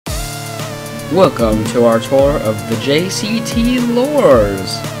Welcome to our tour of the JTS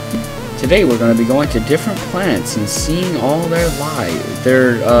Lores. Today we're going to be going to different planets and seeing all their lives,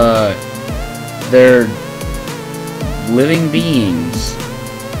 their living beings.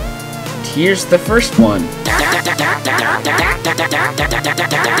 Here's the first one.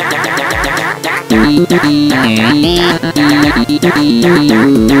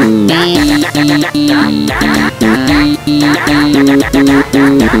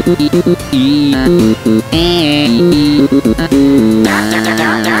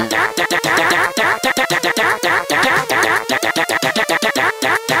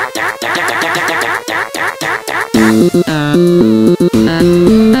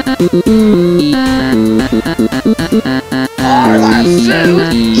 Our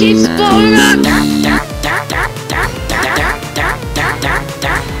suit keeps blowing up!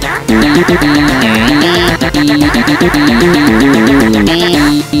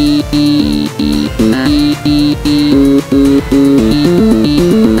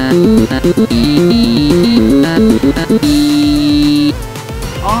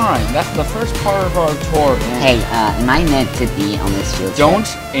 Alright, that's the first part of our tour. Hey, am I meant to be on this field trip? Don't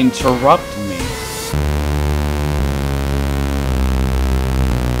interrupt me.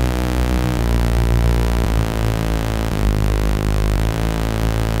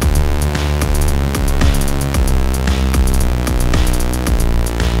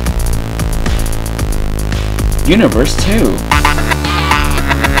 Universe 2.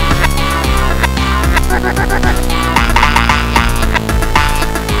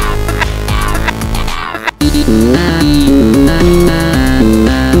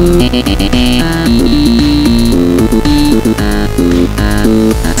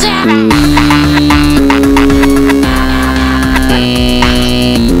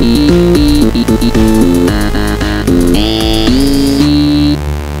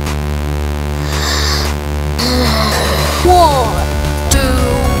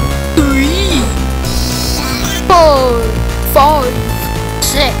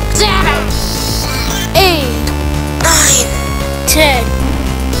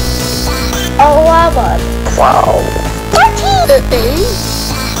 Wow. 13,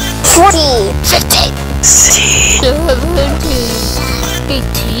 14, 15, 16, 17,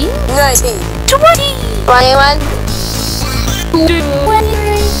 18, 19, 20, 21, 23,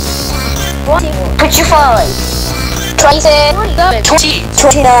 25, 27, 20,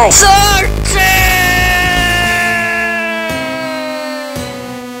 29, 30!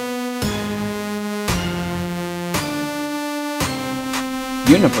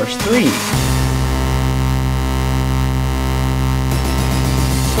 Universe 3.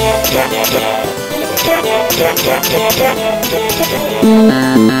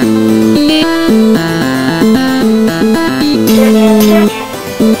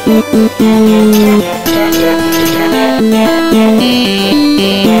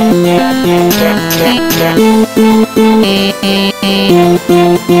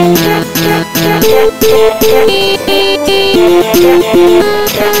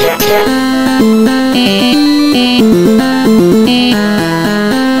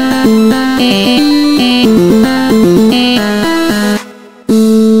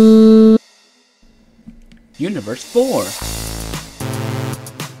 Universe 4.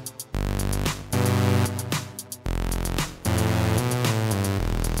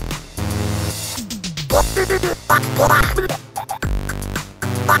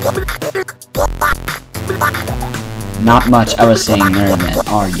 Not much I was saying there then,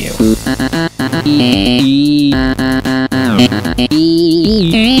 are you?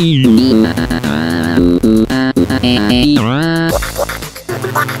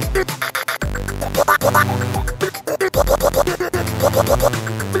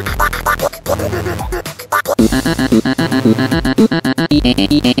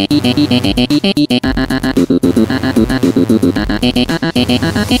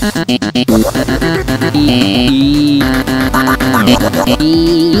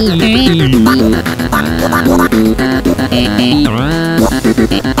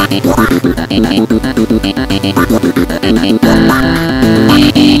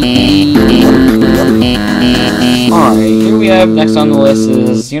 Alright, here we have next on the list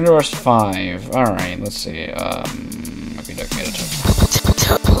is Universe 5. Alright, let's see.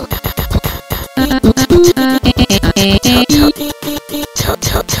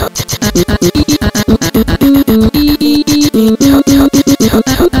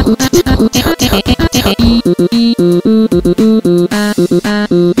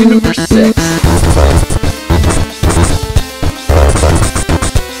 Universe 6.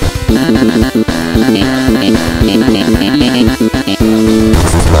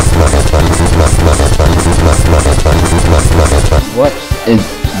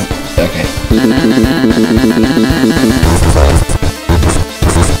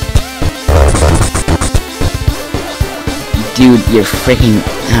 You're freaking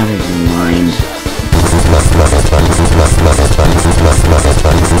out of your mind.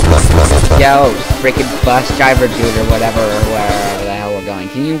 Yo, freaking bus driver dude or whatever, or wherever the hell we're going.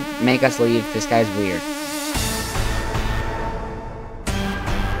 Can you make us leave? This guy's weird.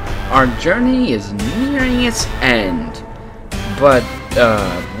 Our journey is nearing its end, but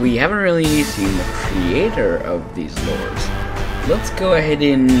we haven't really seen the creator of these lores. Let's go ahead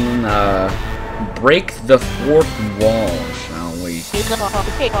and break the fourth wall, shall we?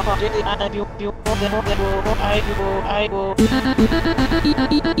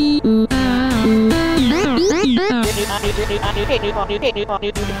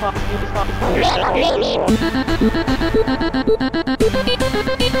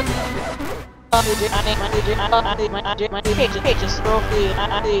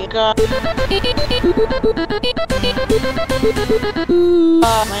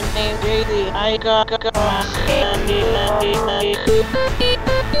 My name JD, I got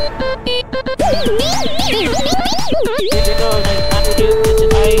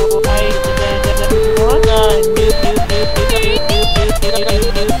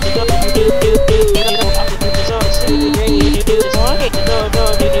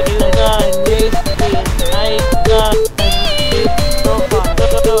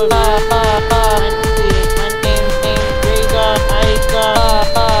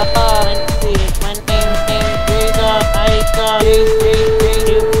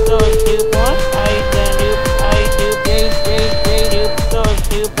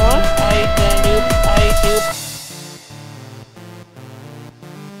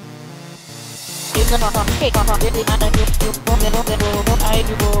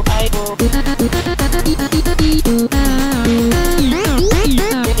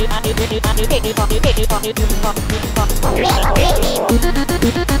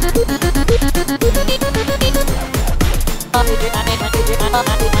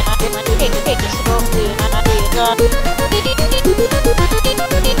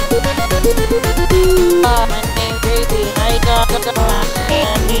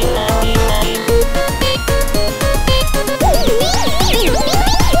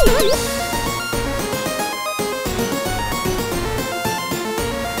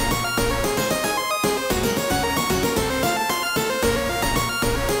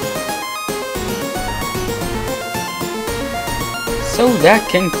So that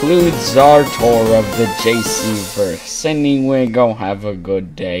concludes our tour of the JC verse. Anyway, go have a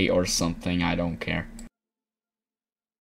good day or something, I don't care.